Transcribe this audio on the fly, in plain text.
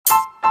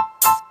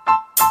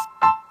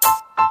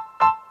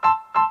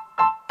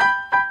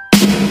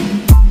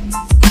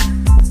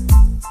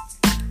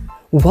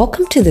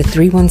Welcome to the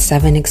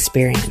 317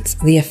 Experience,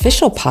 the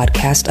official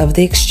podcast of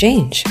The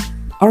Exchange.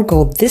 Our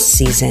goal this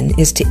season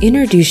is to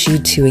introduce you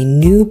to a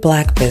new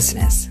Black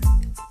business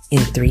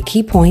in 3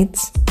 key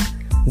points,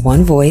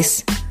 1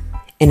 voice,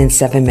 and in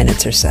 7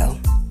 minutes or so.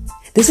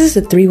 This is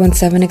the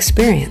 317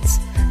 Experience,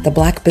 the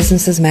Black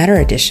Businesses Matter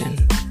edition.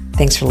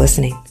 Thanks for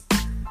listening.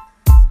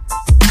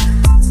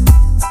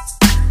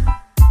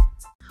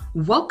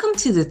 Welcome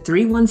to the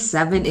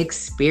 317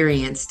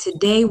 Experience.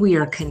 Today we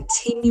are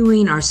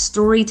continuing our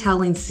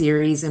storytelling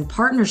series in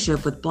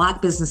partnership with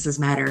Black Businesses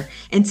Matter.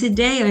 And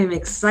today I'm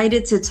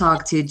excited to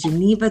talk to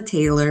Geneva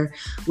Taylor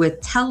with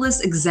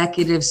Tellis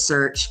Executive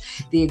Search,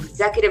 the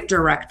Executive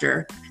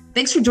Director.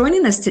 Thanks for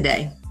joining us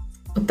today.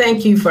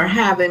 Thank you for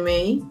having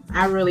me.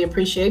 I really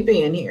appreciate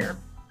being here.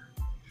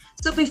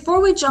 So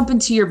before we jump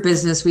into your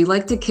business, we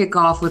like to kick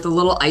off with a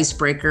little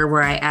icebreaker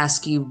where I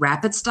ask you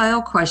rapid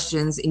style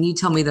questions and you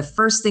tell me the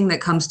first thing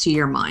that comes to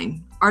your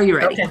mind. Are you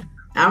ready? Okay,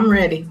 I'm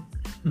ready.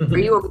 Are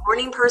you a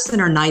morning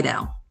person or night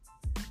owl?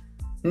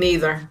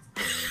 Neither.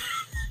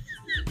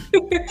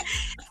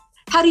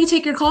 How do you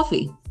take your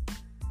coffee?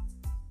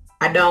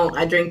 I don't.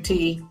 I drink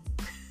tea.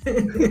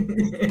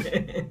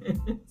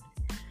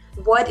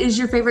 What is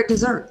your favorite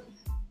dessert?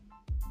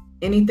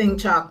 Anything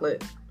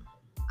chocolate.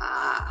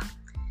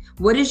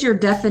 What is your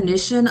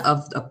definition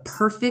of a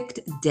perfect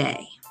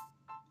day?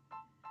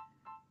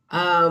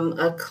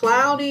 A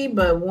cloudy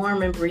but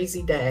warm and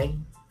breezy day.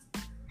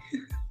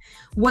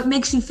 What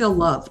makes you feel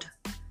loved?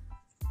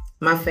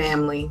 My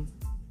family.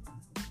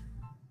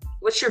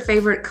 What's your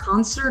favorite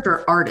concert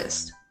or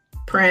artist?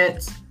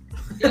 Prince.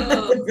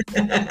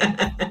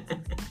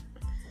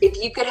 If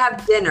you could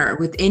have dinner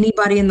with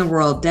anybody in the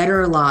world, dead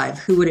or alive,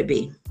 who would it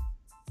be?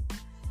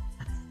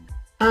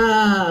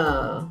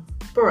 Barack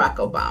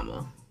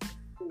Obama.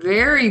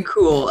 Very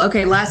cool.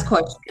 Okay, last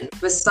question.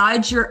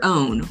 Besides your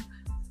own,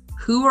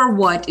 who or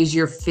what is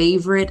your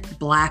favorite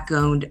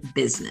Black-owned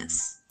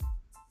business?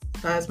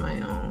 Besides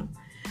my own,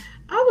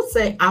 I would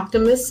say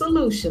Optimist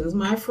Solutions,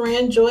 my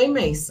friend Joy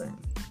Mason.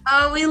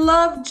 Oh, we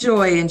love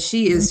Joy, and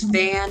she is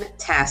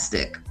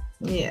fantastic.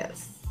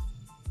 Yes.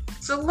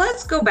 So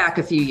let's go back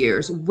a few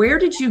years. Where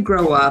did you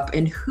grow up,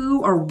 and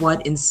who or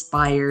what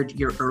inspired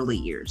your early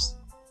years?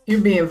 You're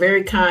being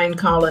very kind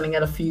calling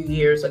it a few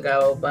years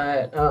ago,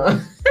 but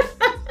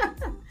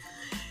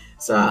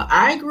so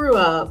I grew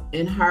up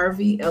in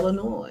Harvey,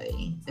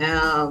 Illinois,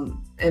 and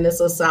it's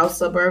a south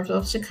suburb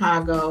of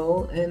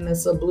Chicago, and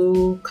it's a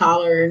blue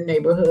collar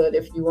neighborhood,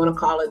 if you want to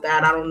call it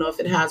that. I don't know if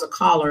it has a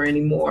collar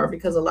anymore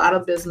because a lot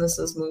of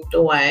businesses moved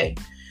away.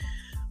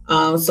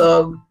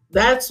 So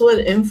that's what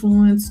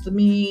influenced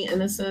me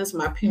in a sense.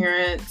 My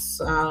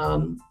parents,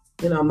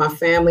 my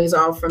family's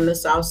all from the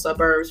south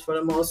suburbs for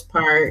the most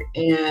part,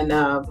 and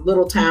a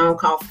little town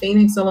called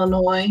Phoenix,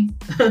 Illinois.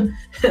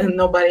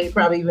 Nobody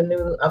probably even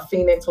knew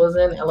Phoenix was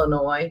in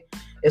Illinois.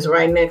 It's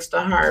right next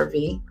to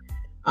Harvey.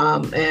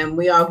 And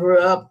we all grew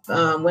up,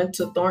 went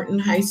to Thornton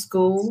High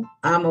School.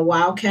 I'm a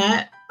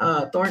Wildcat,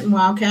 Thornton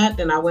Wildcat.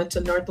 Then I went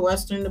to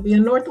Northwestern to be a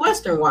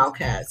Northwestern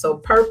Wildcat. So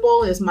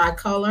purple is my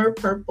color,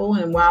 purple,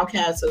 and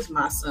Wildcats is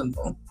my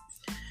symbol.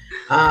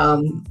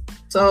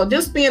 So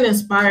just being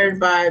inspired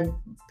by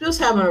just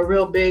having a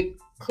real big,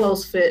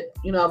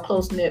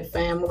 close-knit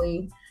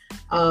family,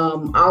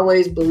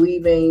 always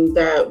believing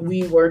that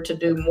we were to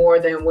do more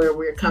than where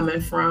we're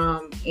coming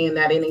from and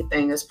that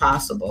anything is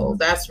possible.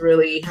 That's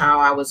really how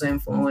I was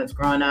influenced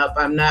growing up.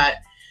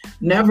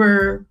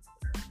 Never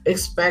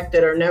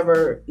expected or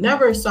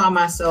never saw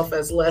myself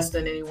as less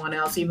than anyone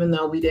else, even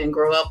though we didn't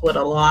grow up with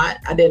a lot.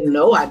 I didn't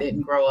know I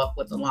didn't grow up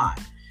with a lot.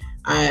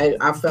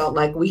 I felt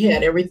like we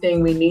had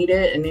everything we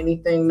needed and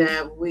anything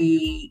that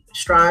we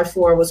strived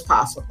for was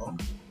possible.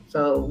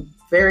 So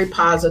very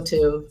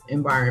positive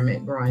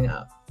environment growing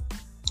up.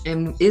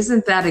 And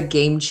isn't that a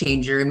game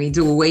changer? I mean,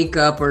 to wake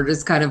up or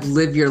just kind of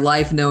live your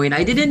life knowing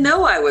I didn't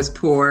know I was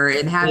poor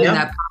and having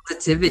that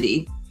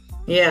positivity.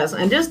 Yes.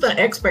 And just the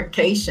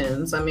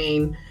expectations. I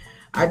mean,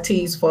 I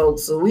tease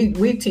folks. So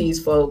we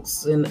tease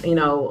folks and,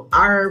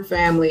 our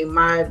family,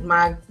 my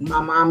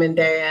mom and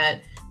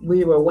dad,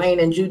 we were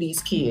Wayne and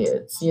Judy's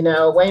kids.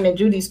 Wayne and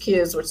Judy's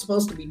kids were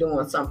supposed to be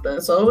doing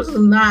something. So it was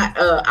not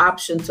an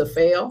option to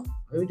fail.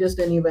 We just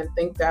didn't even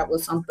think that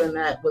was something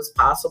that was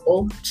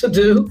possible to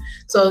do.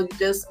 So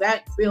just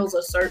that builds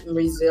a certain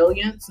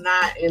resilience,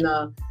 not in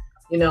a,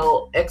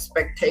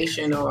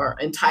 expectation or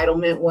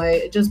entitlement way.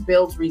 It just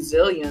builds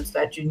resilience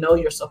that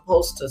you're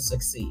supposed to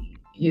succeed.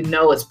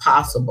 It's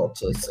possible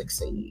to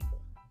succeed.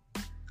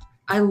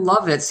 I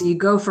love it. So you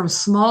go from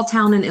small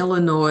town in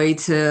Illinois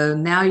to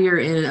now you're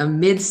in a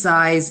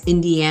mid-sized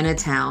Indiana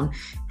town.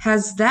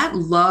 Has that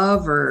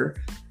love or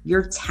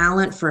your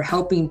talent for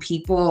helping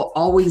people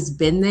always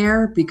been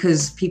there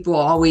because people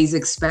always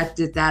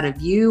expected that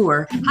of you,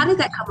 or how did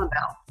that come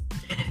about?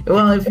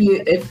 Well,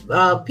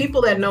 if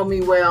people that know me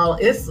well,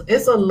 it's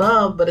a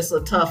love, but it's a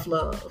tough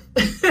love.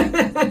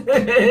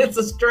 It's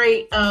a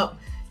straight up,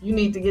 you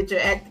need to get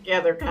your act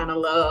together kind of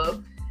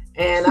love.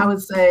 And I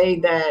would say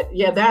that,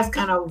 that's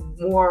kind of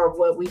more of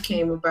what we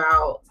came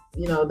about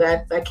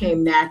that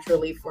came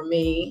naturally for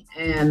me.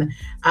 And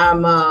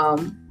I'm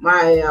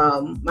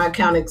my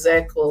account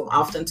exec will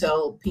often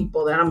tell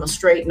people that I'm a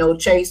straight no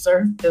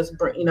chaser. Just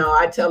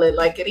I tell it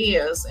like it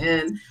is,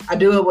 and I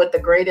do it with the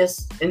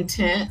greatest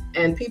intent,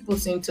 and people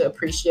seem to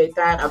appreciate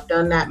that. I've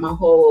done that my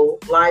whole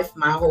life,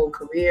 my whole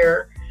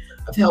career.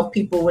 I've helped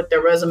people with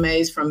their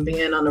resumes, from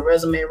being on the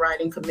resume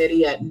writing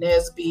committee at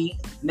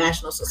NSBE,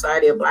 National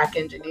Society of Black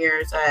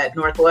Engineers, at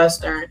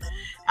Northwestern.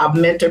 I've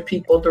mentored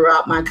people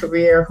throughout my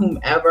career.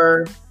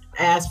 Whomever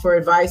asked for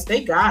advice,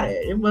 they got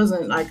it. It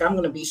wasn't like I'm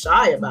going to be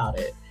shy about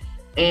it.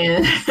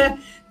 And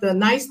the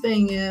nice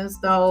thing is,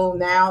 though,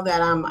 now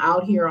that I'm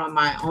out here on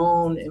my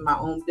own in my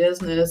own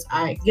business,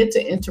 I get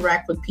to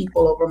interact with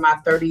people over my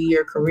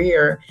 30-year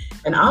career.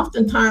 And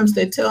oftentimes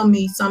they tell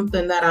me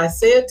something that I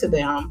said to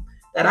them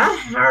that I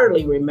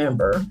hardly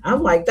remember.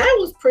 I'm like, that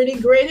was pretty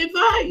great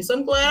advice.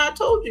 I'm glad I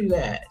told you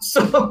that.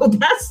 So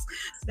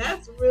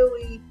that's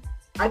really,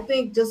 I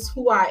think, just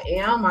who I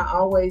am. I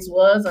always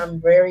was. I'm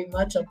very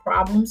much a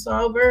problem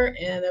solver.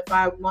 And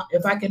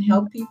if I can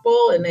help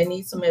people and they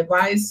need some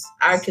advice,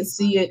 I can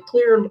see it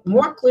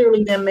more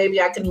clearly than maybe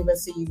I can even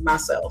see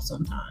myself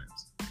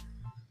sometimes.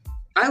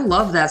 I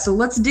love that. So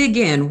let's dig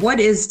in.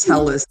 What is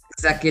Tellis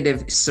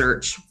Executive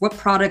Search? What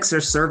products or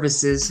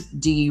services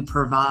do you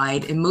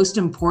provide? And most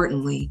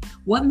importantly,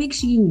 what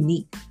makes you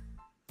unique?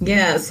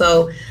 Yeah,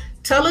 so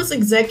Tellis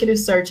Executive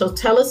Search. So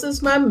Tellis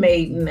is my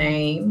maiden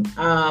name.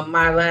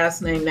 My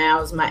last name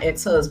now is my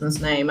ex-husband's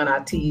name, and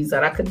I tease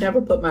that I could never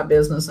put my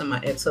business in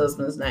my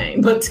ex-husband's name.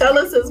 But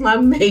Tellis is my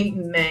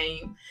maiden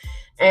name.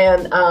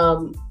 And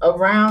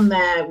around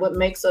that, what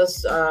makes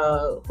us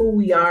who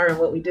we are and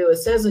what we do, it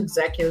says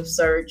executive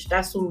search.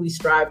 That's who we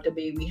strive to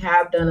be. We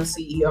have done a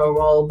CEO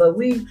role, but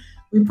we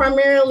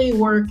primarily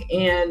work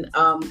in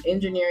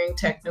engineering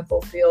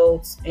technical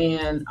fields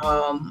and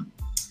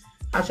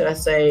how should I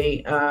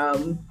say,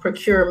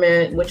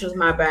 procurement, which is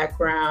my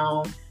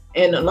background,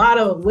 and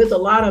with a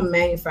lot of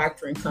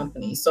manufacturing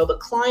companies. So the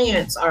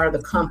clients are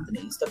the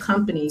companies. The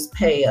companies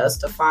pay us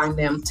to find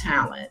them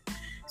talent.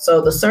 So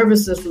the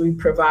services we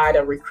provide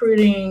are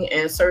recruiting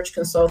and search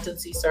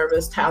consultancy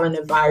service, talent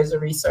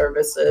advisory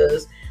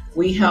services.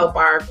 We help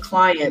our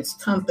clients,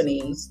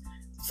 companies,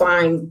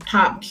 find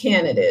top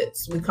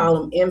candidates. We call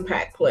them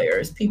impact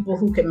players, people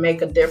who can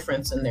make a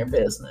difference in their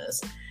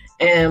business.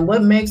 And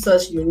what makes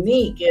us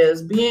unique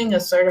is, being a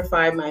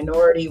certified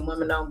minority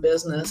women-owned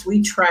business,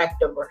 we track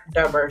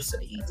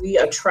diversity. We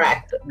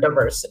attract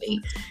diversity.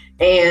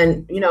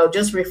 And,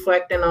 just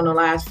reflecting on the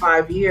last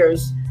 5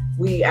 years,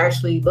 we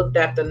actually looked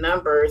at the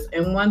numbers,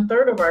 and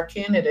 1/3 of our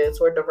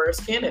candidates were diverse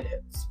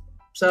candidates.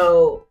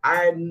 So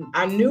I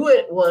knew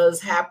it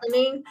was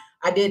happening.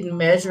 I didn't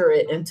measure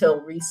it until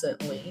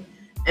recently.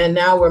 And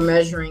now we're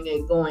measuring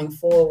it going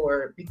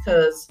forward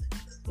because,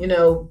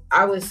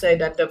 I would say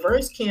that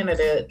diverse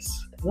candidates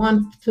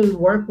want to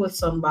work with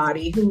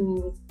somebody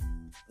who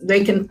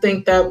they can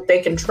think that they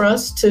can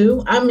trust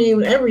too. I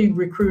mean, every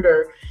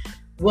recruiter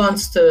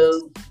wants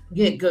to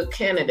get good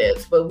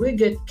candidates, but we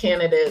get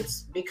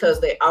candidates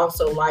because they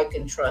also like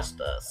and trust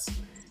us.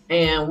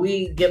 And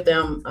we give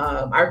them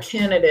our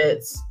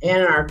candidates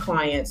and our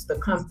clients, the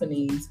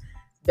companies,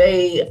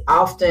 they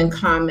often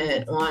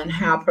comment on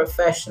how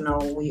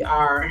professional we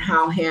are,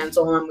 how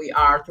hands-on we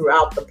are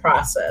throughout the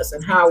process,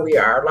 and how we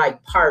are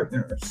like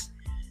partners.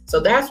 So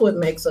that's what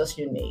makes us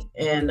unique.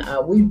 And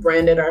we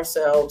branded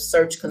ourselves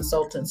Search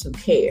Consultants Who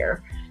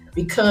Care,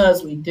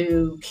 because we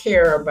do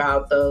care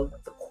about the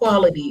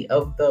quality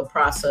of the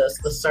process,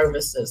 the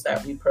services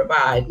that we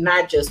provide,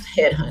 not just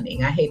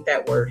headhunting. I hate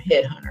that word,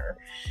 headhunter.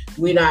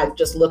 We're not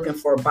just looking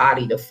for a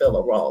body to fill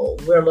a role.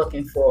 We're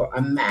looking for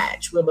a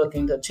match. We're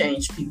looking to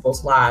change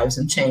people's lives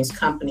and change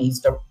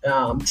companies'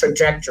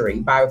 trajectory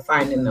by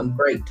finding them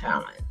great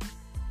talent.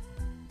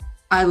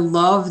 I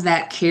love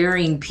that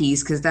caring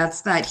piece, because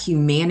that's that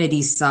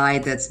humanity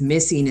side that's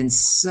missing in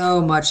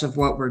so much of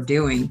what we're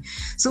doing.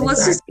 So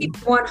Let's just be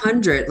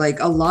 100. Like,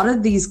 a lot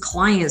of these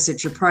clients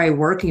that you're probably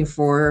working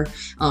for,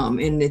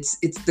 and it's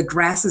the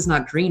grass is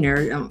not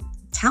greener.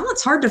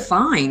 Talent's hard to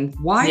find.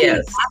 Why do we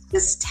have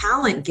this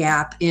talent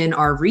gap in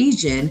our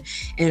region?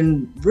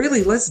 And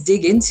really, let's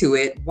dig into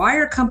it. Why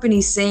are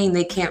companies saying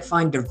they can't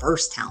find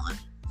diverse talent?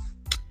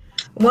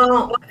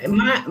 Well,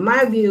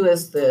 my view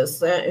is this,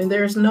 that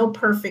there's no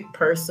perfect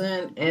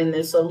person, and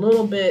it's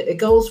it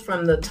goes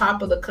from the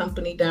top of the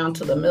company down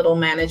to the middle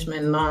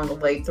management and all the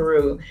way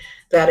through,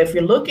 that if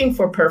you're looking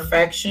for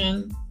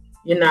perfection,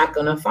 you're not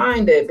going to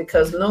find it,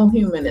 because no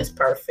human is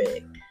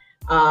perfect.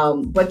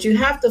 But you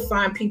have to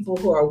find people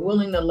who are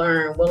willing to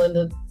learn, willing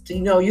to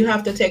you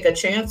have to take a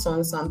chance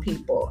on some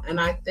people. And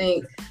I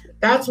think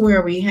that's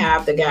where we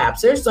have the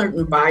gaps. There's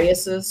certain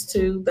biases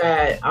too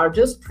that are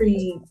just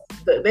pre-exist,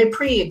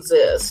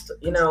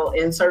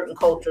 in certain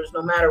cultures,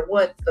 no matter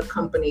what the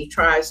company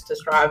tries to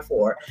strive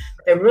for.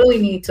 They really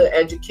need to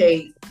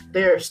educate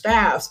their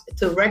staffs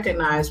to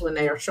recognize when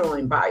they are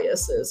showing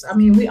biases. I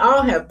mean, we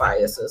all have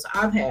biases.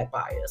 I've had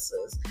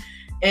biases.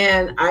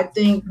 And I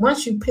think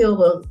once you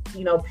peel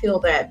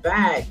that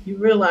back, you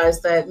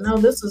realize that no,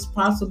 this is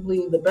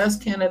possibly the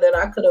best candidate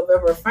I could have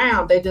ever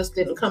found. They just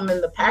didn't come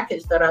in the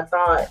package that I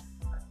thought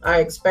I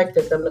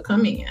expected them to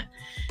come in.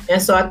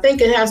 And so I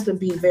think it has to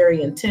be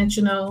very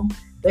intentional.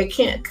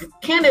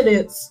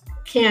 Candidates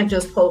can't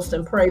just post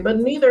and pray, but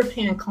neither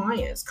can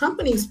clients.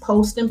 Companies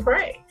post and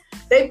pray.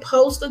 They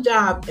post a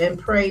job and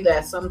pray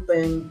that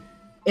something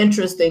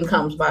interesting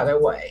comes by their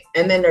way.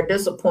 And then they're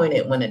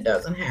disappointed when it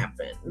doesn't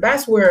happen.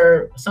 That's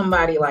where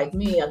somebody like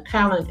me, a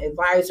talent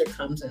advisor,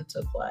 comes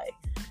into play.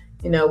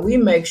 We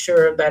make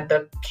sure that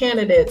the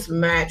candidates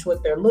match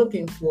what they're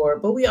looking for,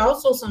 but we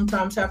also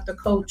sometimes have to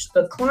coach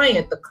the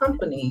client, the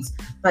companies,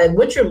 like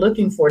what you're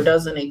looking for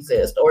doesn't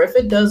exist. Or if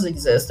it does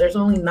exist, there's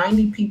only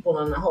 90 people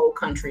in the whole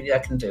country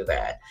that can do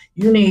that.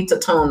 You need to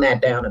tone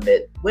that down a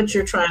bit. What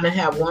you're trying to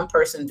have one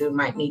person do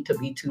might need to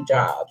be 2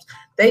 jobs.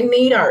 They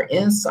need our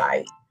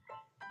insight.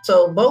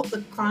 So both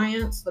the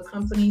clients, the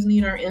companies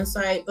need our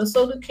insight, but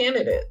so do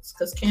candidates,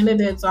 because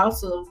candidates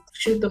also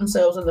shoot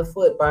themselves in the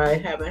foot by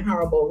having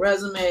horrible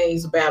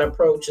resumes, bad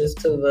approaches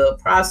to the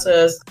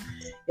process,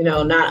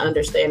 not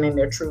understanding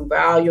their true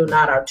value,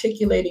 not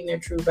articulating their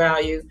true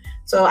value.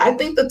 So I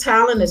think the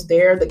talent is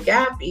there. The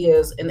gap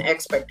is in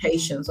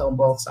expectations on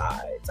both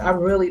sides. I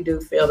really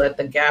do feel that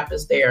the gap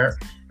is there,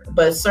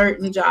 but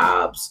certain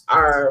jobs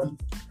are,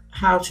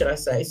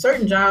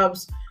 certain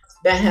jobs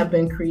that have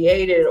been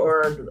created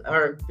or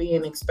are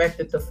being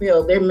expected to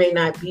fill, there may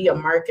not be a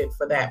market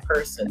for that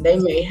person. They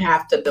may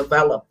have to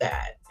develop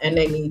that, and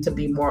they need to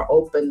be more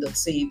open to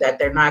see that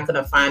they're not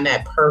going to find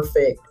that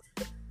perfect,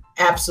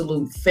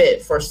 absolute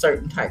fit for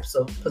certain types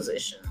of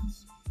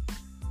positions.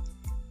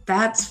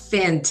 That's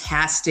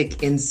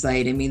fantastic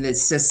insight. I mean,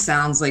 this just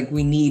sounds like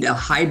we need a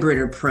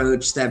hybrid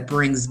approach that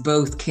brings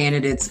both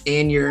candidates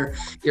and your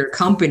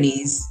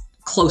companies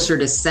closer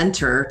to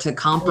center to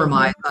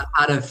compromise on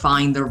how to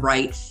find the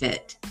right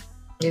fit.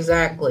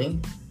 Exactly.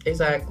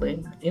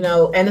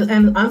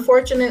 And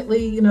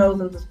unfortunately,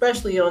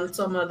 especially on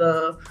some of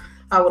the,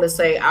 I would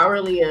say,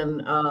 hourly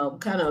and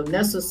kind of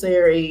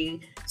necessary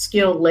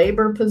skilled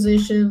labor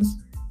positions,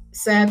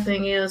 sad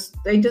thing is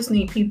they just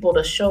need people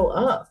to show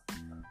up.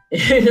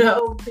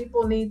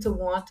 People need to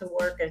want to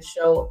work and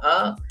show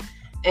up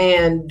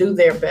and do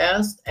their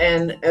best.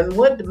 And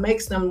what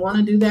makes them want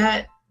to do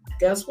that?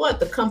 Guess what?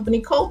 The company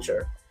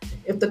culture.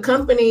 If the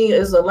company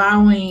is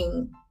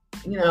allowing,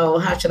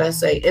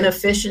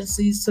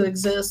 inefficiencies to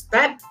exist,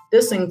 that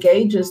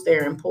disengages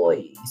their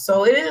employees.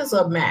 So it is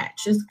a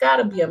match. It's got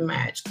to be a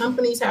match.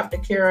 Companies have to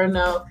care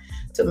enough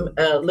to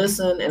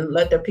listen and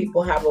let their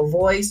people have a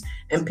voice,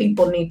 and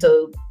people need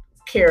to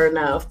care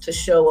enough to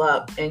show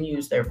up and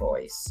use their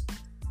voice.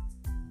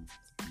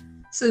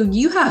 So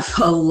you have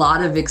a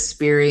lot of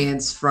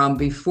experience from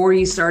before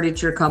you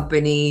started your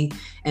company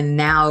and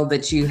now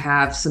that you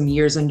have some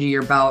years under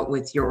your belt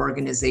with your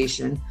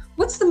organization.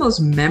 What's the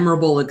most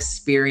memorable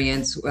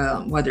experience,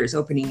 whether it's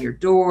opening your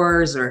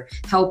doors or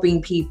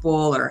helping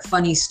people or a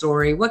funny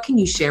story? What can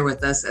you share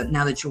with us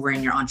now that you're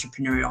wearing your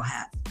entrepreneurial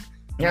hat?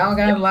 I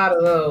got a lot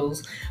of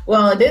those.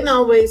 Well, I didn't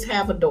always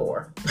have a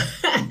door.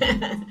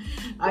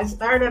 I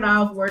started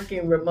off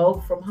working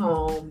remote from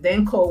home,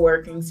 then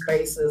co-working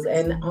spaces.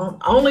 And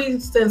only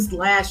since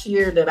last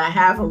year did I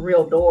have a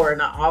real door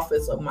in an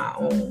office of my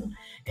own.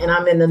 And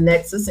I'm in the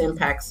Nexus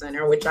Impact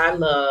Center, which I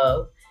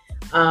love.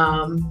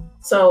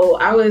 So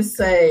I would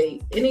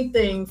say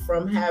anything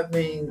from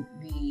having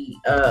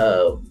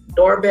the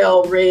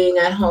doorbell ring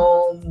at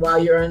home while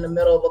you're in the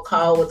middle of a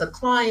call with a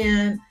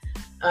client,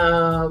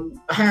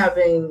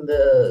 having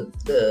the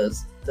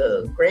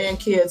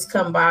grandkids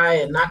come by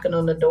and knocking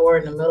on the door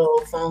in the middle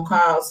of a phone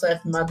call, saying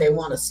they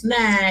want a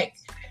snack,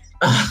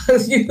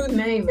 you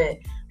name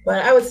it.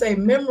 But I would say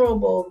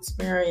memorable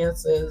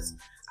experiences.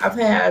 I've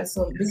had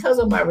some, because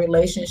of my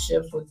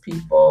relationships with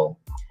people,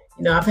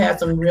 I've had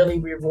some really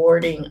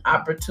rewarding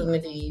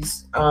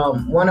opportunities.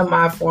 One of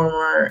my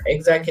former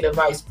executive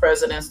vice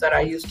presidents that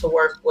I used to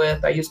work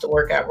with, I used to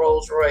work at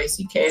Rolls-Royce.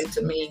 He came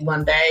to me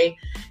one day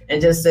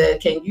and just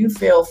said, "Can you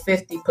fill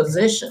 50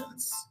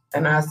 positions?"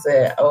 And I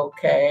said,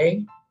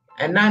 "Okay."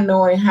 And not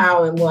knowing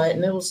how and what.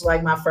 And it was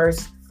like my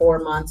first 4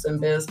 months in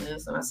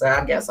business. And I said,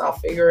 "I guess I'll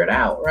figure it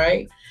out."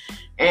 Right.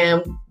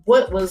 And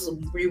what was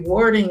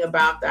rewarding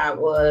about that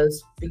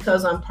was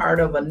because I'm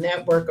part of a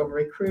network of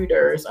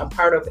recruiters, I'm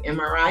part of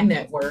MRI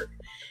Network,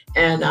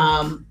 and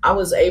I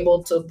was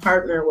able to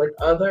partner with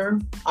other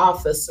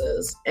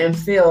offices and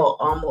fill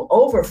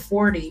over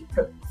 40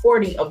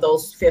 of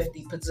those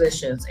 50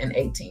 positions in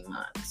 18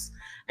 months.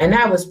 And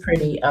that was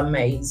pretty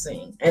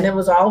amazing. And it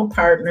was all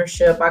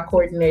partnership. I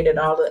coordinated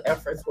all the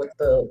efforts with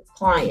the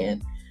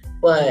client.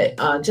 But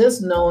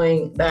just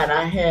knowing that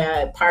I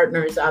had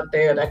partners out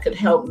there that could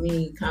help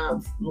me kind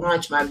of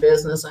launch my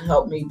business and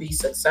help me be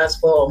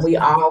successful. And we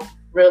all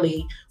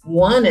really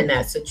won in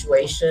that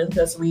situation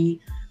because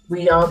we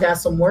all got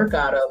some work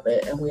out of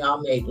it and we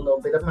all made a little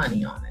bit of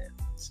money on it.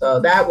 So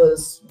that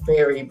was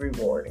very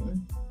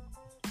rewarding.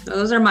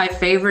 Those are my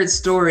favorite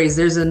stories.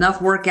 There's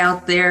enough work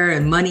out there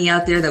and money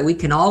out there that we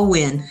can all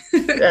win.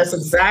 That's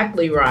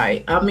exactly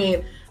right. I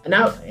mean,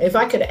 now if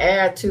I could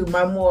add to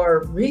my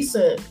more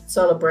recent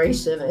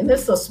celebration, and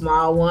it's a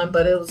small one,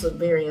 but it was a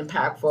very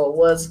impactful,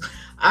 was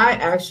I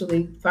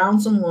actually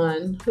found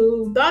someone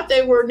who thought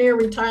they were near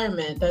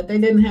retirement, that they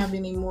didn't have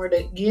any more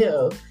to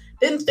give,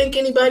 didn't think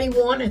anybody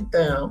wanted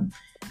them.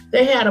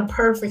 They had a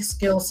perfect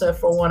skill set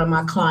for one of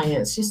my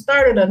clients. She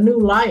started a new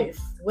life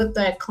with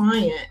that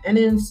client and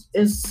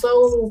is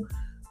so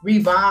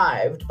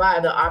revived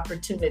by the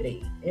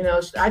opportunity. You know,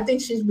 I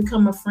think she's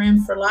become a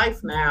friend for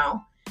life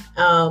now.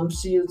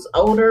 She's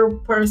older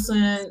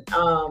person,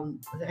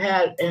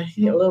 had a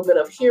little bit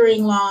of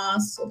hearing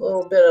loss, a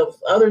little bit of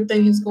other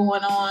things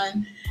going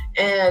on.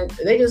 And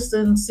they just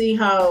didn't see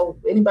how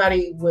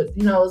anybody would,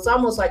 you know, it's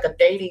almost like a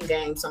dating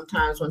game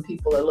sometimes when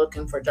people are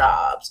looking for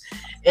jobs.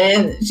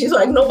 And she's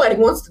like, nobody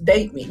wants to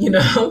date me. You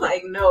know, I'm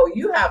like, no,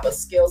 you have a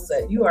skill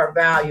set. You are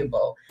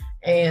valuable.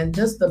 And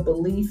just the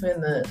belief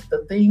in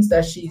the things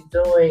that she's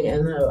doing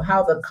and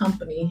how the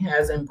company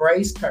has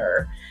embraced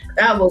her,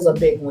 that was a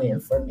big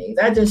win for me.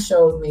 That just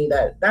showed me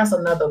that that's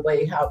another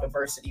way how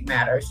diversity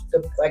matters.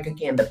 Like,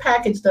 again, the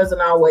package doesn't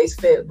always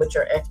fit what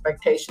your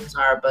expectations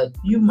are, but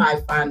you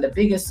might find the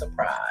biggest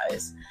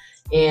surprise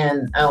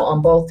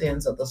on both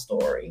ends of the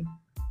story.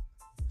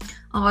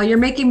 Oh, you're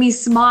making me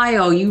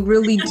smile. You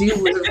really do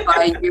live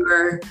by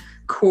your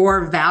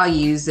core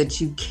values, that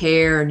you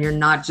care and you're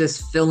not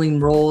just filling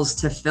roles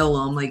to fill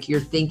them. Like, you're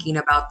thinking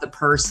about the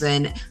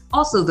person,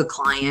 also the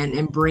client,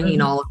 and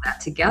bringing all of that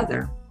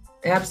together.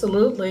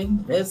 Absolutely.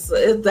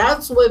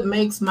 That's what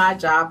makes my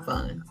job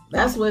fun.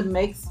 That's what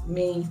makes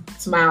me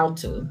smile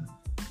too.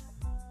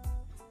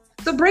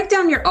 So break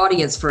down your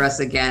audience for us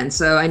again.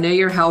 So I know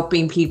you're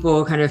helping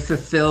people kind of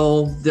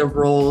fulfill the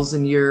roles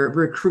and you're a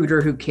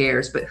recruiter who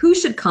cares, but who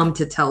should come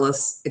to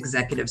Tellis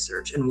Executive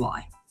Search and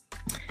why?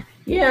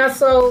 Yeah,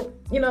 so,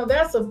 you know,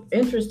 that's an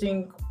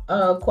interesting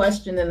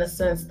question in the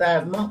sense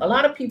that a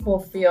lot of people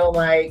feel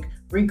like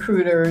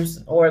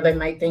recruiters, or they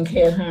might think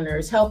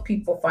headhunters, help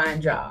people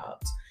find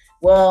jobs.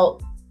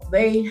 Well,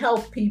 they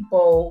help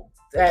people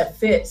that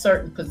fit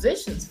certain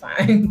positions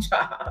find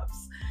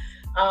jobs.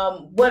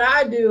 What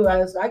I do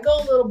is I go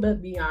a little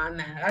bit beyond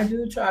that. I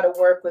do try to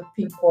work with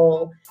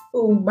people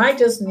who might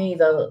just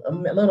need a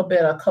little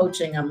bit of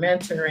coaching or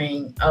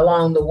mentoring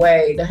along the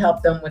way to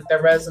help them with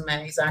their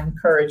resumes. I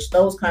encourage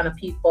those kind of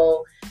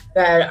people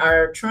that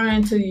are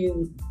trying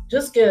to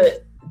just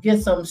get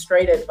some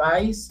straight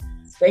advice.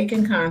 They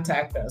can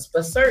contact us.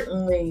 But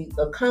certainly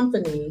the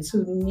companies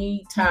who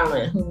need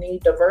talent, who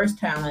need diverse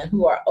talent,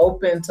 who are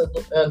open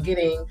to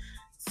getting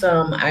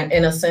some,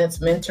 in a sense,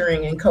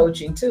 mentoring and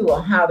coaching too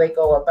on how they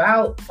go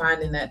about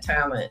finding that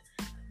talent.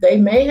 They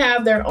may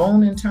have their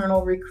own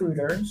internal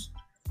recruiters,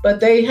 but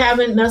they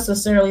haven't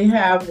necessarily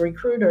have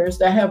recruiters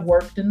that have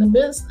worked in the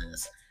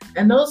business.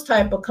 And those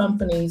type of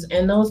companies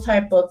and those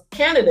type of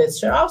candidates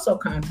should also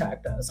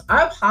contact us.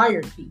 I've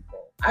hired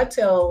people. I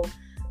tell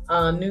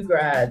new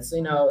grads,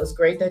 you know, it's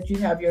great that you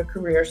have your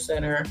career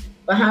center,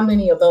 but how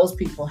many of those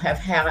people have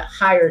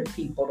hired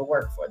people to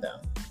work for them?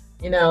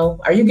 You know,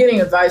 are you getting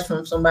advice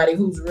from somebody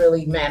who's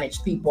really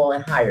managed people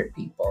and hired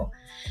people?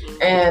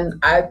 And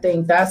I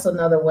think that's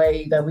another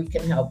way that we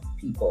can help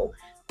people.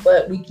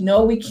 But we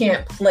know we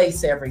can't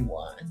place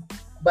everyone.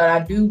 But I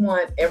do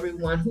want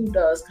everyone who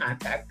does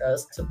contact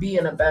us to be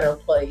in a better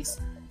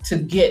place to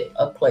get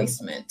a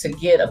placement, to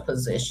get a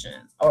position,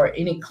 or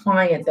any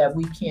client that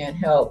we can't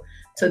help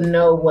to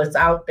know what's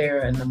out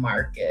there in the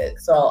market.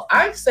 So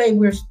I'd say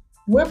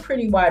we're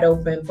pretty wide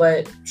open,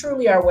 but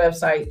truly our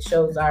website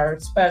shows our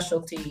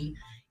specialty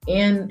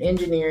in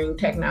engineering,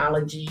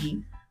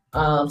 technology,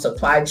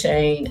 supply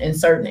chain, and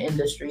certain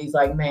industries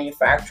like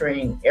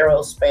manufacturing,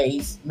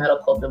 aerospace,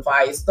 medical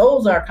device.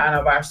 Those are kind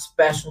of our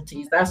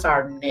specialties. That's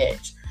our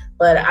niche.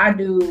 But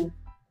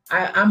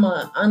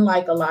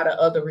unlike a lot of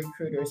other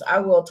recruiters, I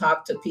will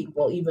talk to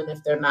people even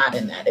if they're not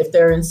in that. If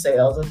they're in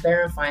sales, if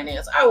they're in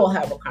finance, I will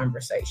have a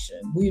conversation.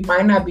 We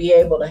might not be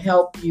able to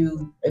help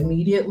you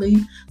immediately,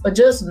 but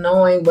just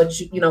knowing what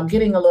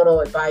getting a little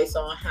advice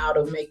on how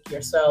to make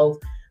yourself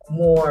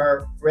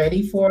more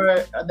ready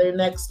for their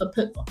next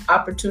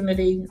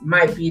opportunity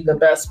might be the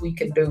best we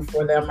can do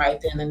for them right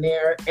then and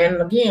there.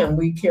 And again,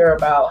 we care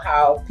about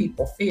how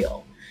people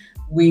feel.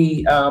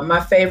 My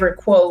favorite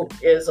quote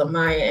is a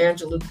Maya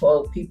Angelou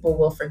quote: "People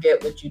will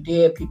forget what you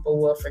did, people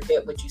will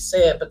forget what you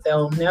said, but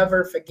they'll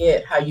never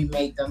forget how you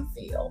made them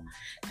feel."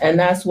 And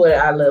that's what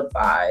I live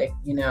by.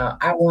 You know,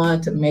 I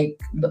want to make,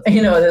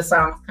 this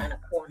sounds kind of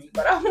corny,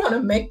 but I want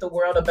to make the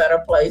world a better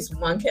place,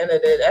 one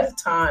candidate at a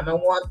time. I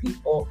want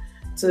people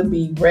to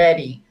be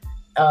ready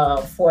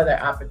for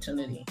their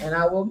opportunity. And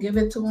I will give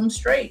it to them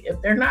straight.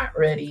 If they're not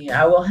ready,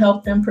 I will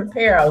help them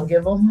prepare. I'll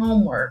give them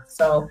homework.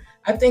 So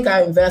I think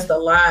I invest a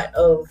lot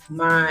of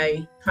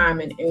my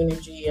time and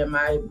energy and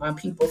my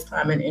people's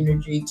time and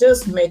energy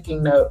just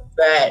making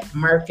that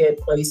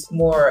marketplace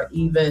more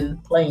even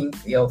playing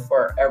field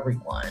for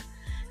everyone.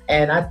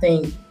 And I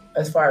think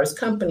as far as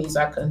companies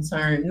are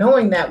concerned,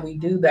 knowing that we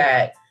do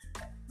that,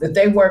 if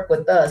they work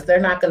with us, they're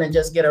not going to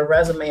just get a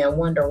resume and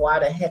wonder why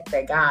the heck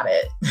they got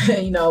it.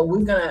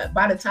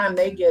 By the time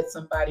they get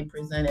somebody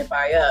presented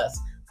by us,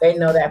 they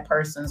know that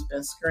person's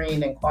been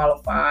screened and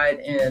qualified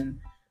and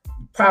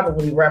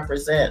probably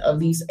represent at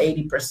least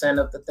 80%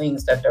 of the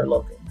things that they're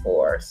looking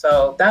for.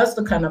 So that's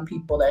the kind of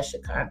people that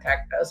should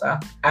contact us.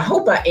 I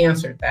hope I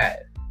answered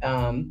that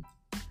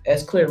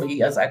as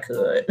clearly as I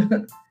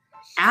could.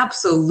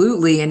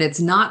 Absolutely. And it's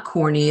not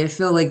corny. I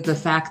feel like the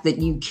fact that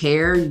you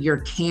care, your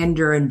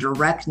candor and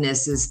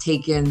directness is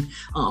taken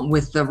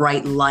with the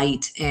right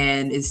light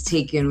and is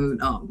taken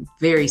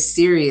very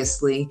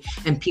seriously.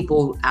 And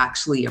people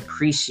actually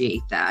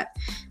appreciate that.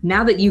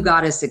 Now that you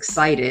got us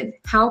excited,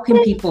 how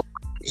can people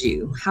find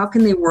you? How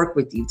can they work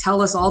with you? Tell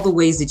us all the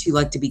ways that you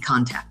like to be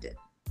contacted.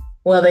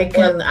 Well, they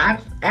can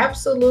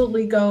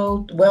absolutely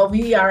go. Well,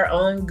 we are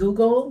on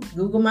Google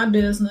My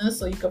Business.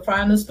 So you can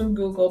find us through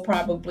Google,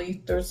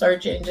 probably through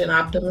search engine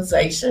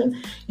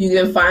optimization. You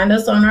can find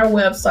us on our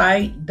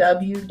website,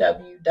 www.tellis,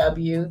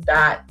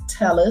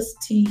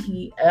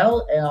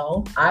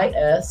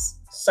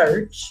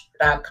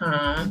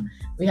 search.com.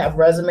 We have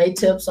resume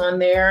tips on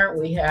there.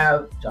 We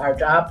have our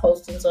job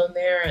postings on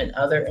there and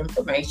other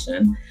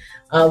information.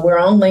 We're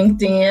on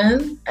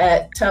LinkedIn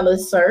at Tellis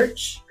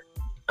Search.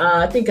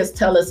 I think it's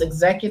Tellis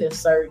Executive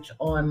Search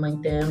on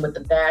LinkedIn with the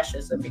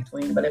dashes in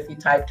between. But if you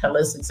type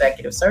Tellis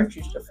Executive Search,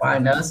 you should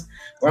find us.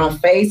 We're on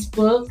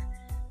Facebook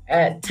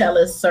at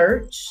Tellis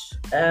Search.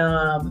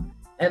 And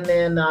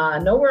then I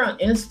know we're on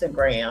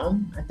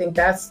Instagram. I think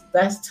that's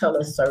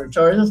Tellis Search,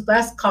 or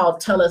that's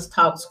called Tellis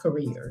Talks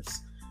Careers.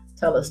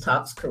 Tellis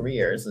Talks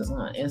Careers is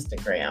on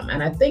Instagram.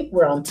 And I think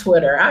we're on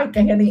Twitter. I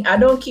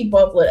don't keep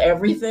up with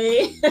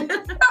everything.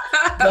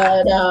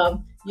 But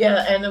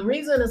yeah, and the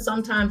reason is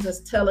sometimes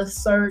it's Tellis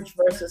Search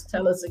versus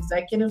Tellis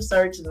Executive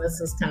Search, and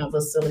this is kind of a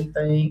silly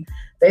thing.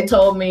 They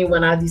told me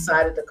when I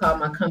decided to call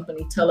my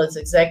company Tellis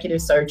Executive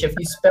Search, if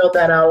you spelled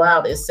that all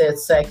out, it said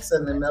sex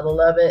in the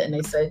middle of it, and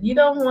they said, you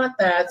don't want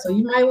that, so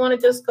you might want to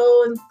just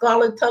go and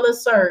call it Tellis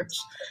Search.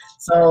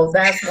 So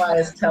that's why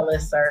it's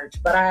Tellis Search.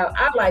 But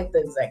I like the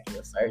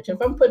Executive Search. If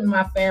I'm putting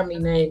my family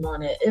name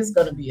on it, it's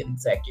going to be an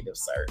Executive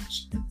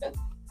Search.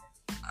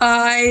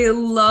 I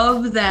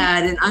love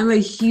that. And I'm a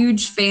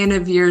huge fan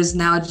of yours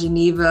now,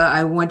 Geneva.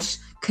 I want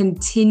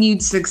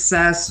continued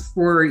success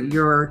for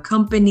your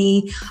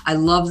company. I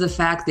love the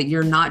fact that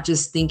you're not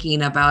just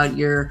thinking about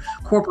your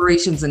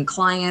corporations and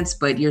clients,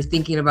 but you're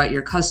thinking about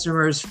your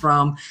customers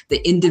from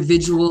the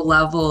individual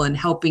level and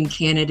helping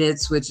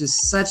candidates, which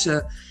is such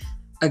a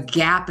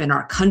gap in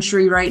our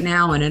country right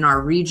now and in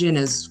our region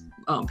as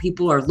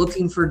people are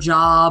looking for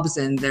jobs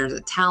and there's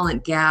a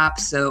talent gap.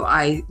 So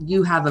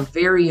you have a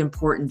very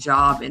important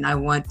job, and I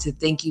want to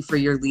thank you for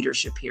your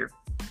leadership here.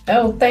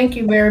 Oh, thank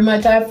you very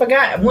much. I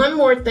forgot one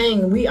more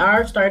thing. We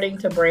are starting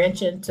to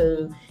branch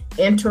into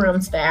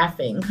interim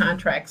staffing,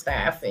 contract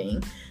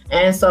staffing.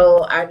 And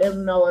so I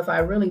didn't know if I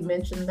really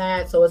mentioned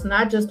that. So it's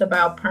not just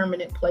about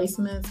permanent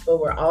placements,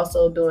 but we're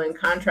also doing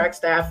contract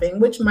staffing,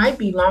 which might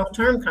be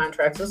long-term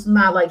contracts. This is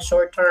not like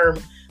short-term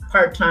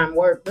part-time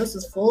work. This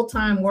is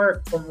full-time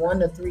work from 1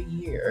 to 3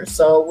 years.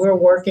 So we're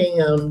working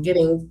on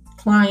getting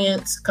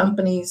clients,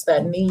 companies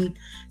that need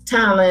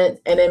talent,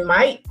 and it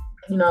might,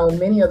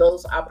 many of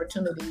those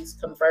opportunities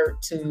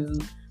convert to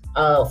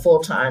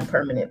full-time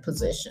permanent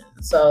position.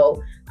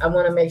 So I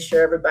want to make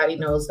sure everybody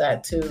knows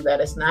that too, that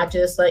it's not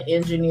just an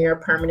engineer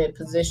permanent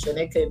position.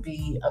 It could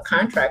be a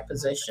contract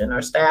position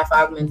or staff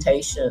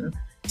augmentation,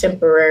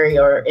 temporary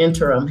or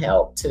interim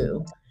help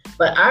too.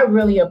 But I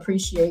really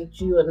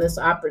appreciate you and this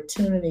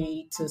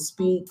opportunity to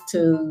speak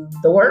to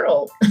the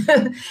world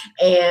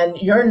and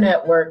your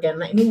network.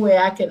 And any way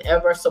I can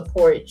ever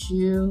support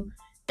you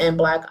and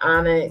Black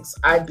Onyx,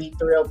 I'd be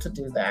thrilled to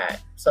do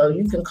that. So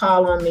you can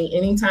call on me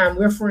anytime.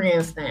 We're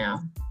friends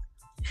now.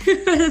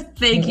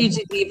 Thank you,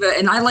 Geneva.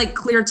 And I like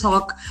clear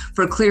talk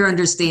for clear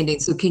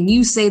understanding. So can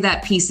you say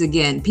that piece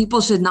again?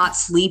 People should not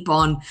sleep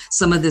on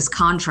some of this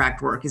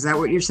contract work. Is that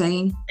what you're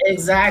saying?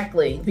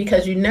 Exactly.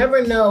 Because you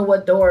never know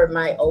what door it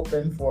might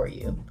open for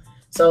you.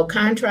 So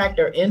contract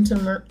or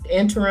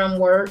interim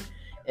work.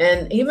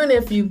 And even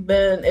if you've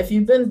been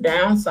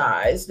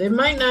downsized, there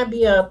might not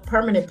be a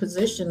permanent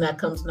position that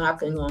comes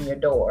knocking on your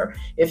door.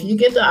 If you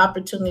get the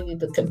opportunity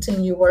to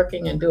continue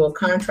working and do a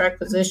contract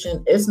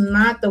position, it's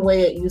not the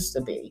way it used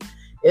to be.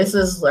 It's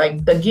just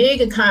like the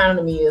gig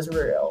economy is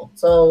real.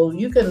 So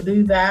you can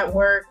do that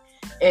work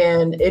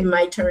and it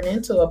might turn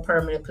into a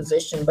permanent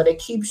position, but it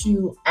keeps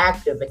you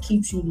active. It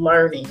keeps you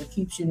learning. It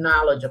keeps you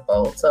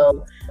knowledgeable.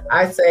 So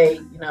I say,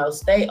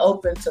 stay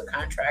open to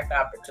contract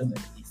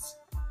opportunities.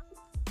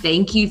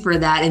 Thank you for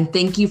that. And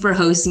thank you for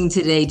hosting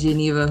today,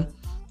 Geneva.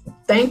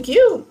 Thank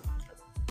you.